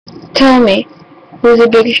tell me, who's the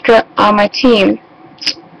biggest threat on my team?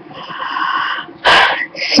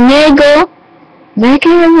 Snaggle,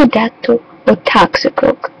 Megalomadato, or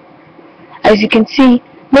Toxicroak. As you can see,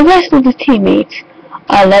 the rest of the teammates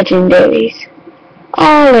are legendaries.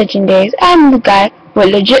 All legendaries. I'm the guy with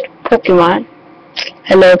legit Pokemon.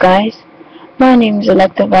 Hello guys, my name is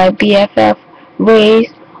Electivire BFF, RAZE,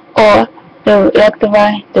 or the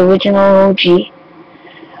Electivire, the original OG.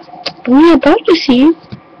 We're about to see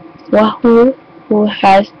who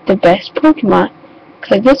has the best Pokemon,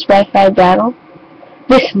 because this Wi-Fi battle,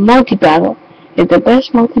 this multi-battle, is the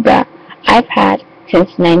best multi-battle I've had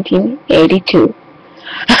since 1982.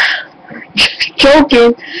 Just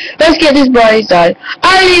joking. Let's get this party started.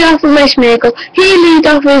 I lead off with my Smeargle. He leads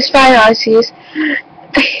off with his Fire Arceus.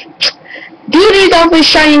 Dude leads off with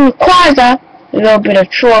Shining Quasar. A little bit of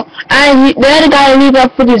troll. And the other guy leads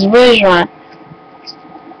off with his Version.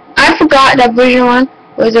 I forgot that Version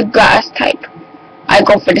was a grass type. I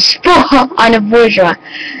go for the Spore on the Version.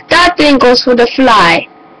 That thing goes for the Fly.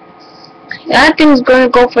 That thing's gonna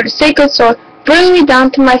go for the Sacred Sword. Bring me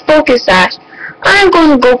down to my Focus Sash. I'm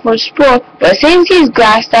going to go for a Spore, but since he's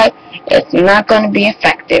grass type, it's not going to be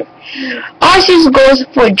effective. Arceus goes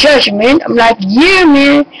for Judgment. I'm like, yeah,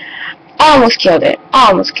 man. Almost killed it.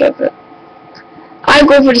 Almost killed it. I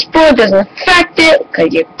go for the Spore, doesn't affect it,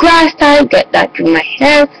 because you're grass type. Get that through my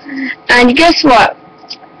head. And guess what?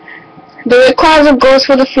 The Rayquaza goes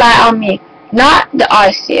for the Fly on me, not the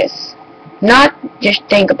Arceus. Not, just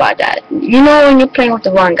think about that. You know when you're playing with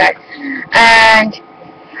the wrong guy. And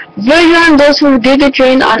Version goes for the Giga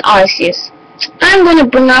Drain on Arceus. I'm gonna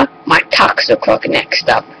bring out my Toxicroak next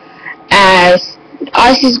up, as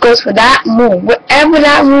Arceus goes for that move. Whatever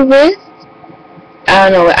that move is, I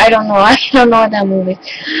don't know what that move is.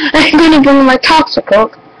 I'm gonna bring my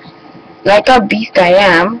Toxicroak, like a beast I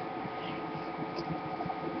am.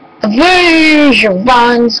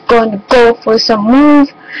 Version's gonna go for some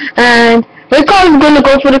move, and Rayquaza's gonna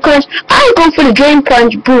go for the Crunch. I go for the Drain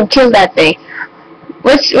Punch. Boom, kill that thing.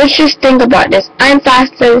 Let's just think about this. I'm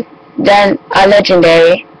faster than a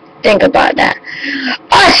legendary. Think about that.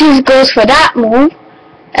 Arceus goes for that move.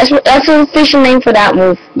 That's an official name for that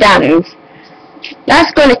move.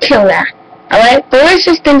 That's gonna kill that. Alright? But let's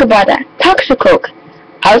just think about that. Toxicroak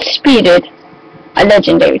outspeeded a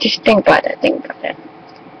legendary. Just think about that.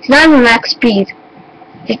 It's not even max speed.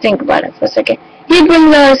 Just think about it for a second. He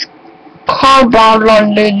brings us Call Bomb,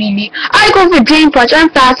 I go for Drain Punch. I'm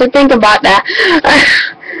faster. Think about that.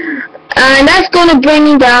 And that's gonna bring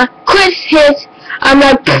me down. Crit hits. I'm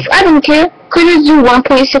like, I don't care. Crits do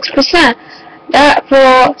 1.6%.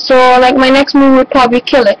 So like my next move would probably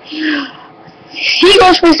kill it. He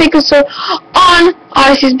goes for Sacred Sword on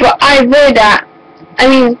Arceus, but I avoid that. I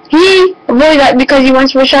mean, he avoided that because he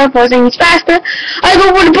wants for Shadow Force and he's faster. I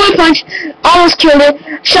go for the Bullet Punch. Almost killed it.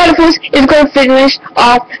 Shadow Force is going to finish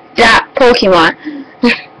off that Pokemon.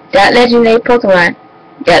 That legendary Pokemon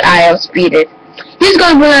that I outspeeded. He's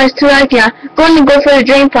going to bring out his Terrakion. Going to go for the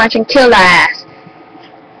Drain Punch and kill that ass.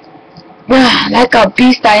 Like a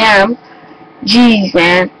beast I am. Jeez,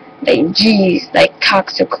 man. Like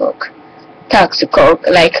Toxicroak.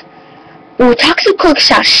 Like, ooh, Toxicroak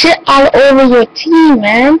shot shit all over your team,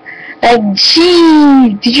 man. Like,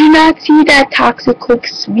 gee, did you not see that Toxicroak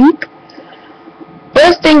sweep?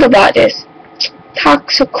 Let's think about this.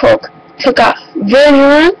 Toxicroak took out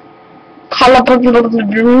Version,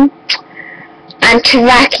 and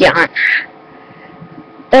Terrakion.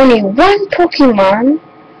 Only one Pokemon.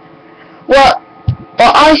 Well,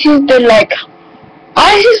 Arceus did like.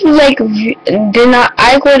 Arceus was like,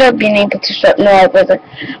 I could have been able to shut. No, I wasn't.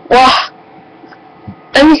 Well,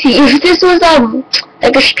 let me see. If this was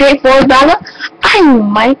like a straightforward battle, I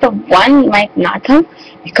might have won, might not have,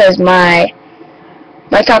 because my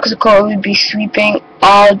Toxicroak would be sweeping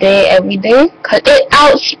all day, every day, cause it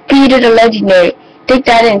outspeeded a legendary. Take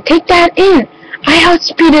that in. I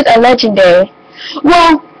outspeeded a legendary.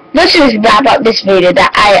 Well, let's just wrap up this video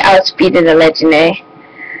that I outspeeded a legendary.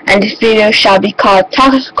 And this video shall be called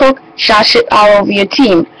Toxicroak shall shit all over your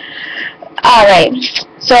team. Alright,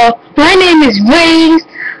 so my name is RAZE,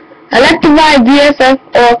 Electivire BFF,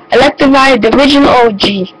 or Electivire the original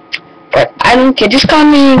OG. But I don't care, just call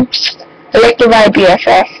me Electivire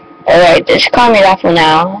BFF. Alright, just call me that for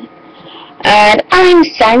now. And I'm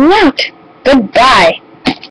signing out. Goodbye.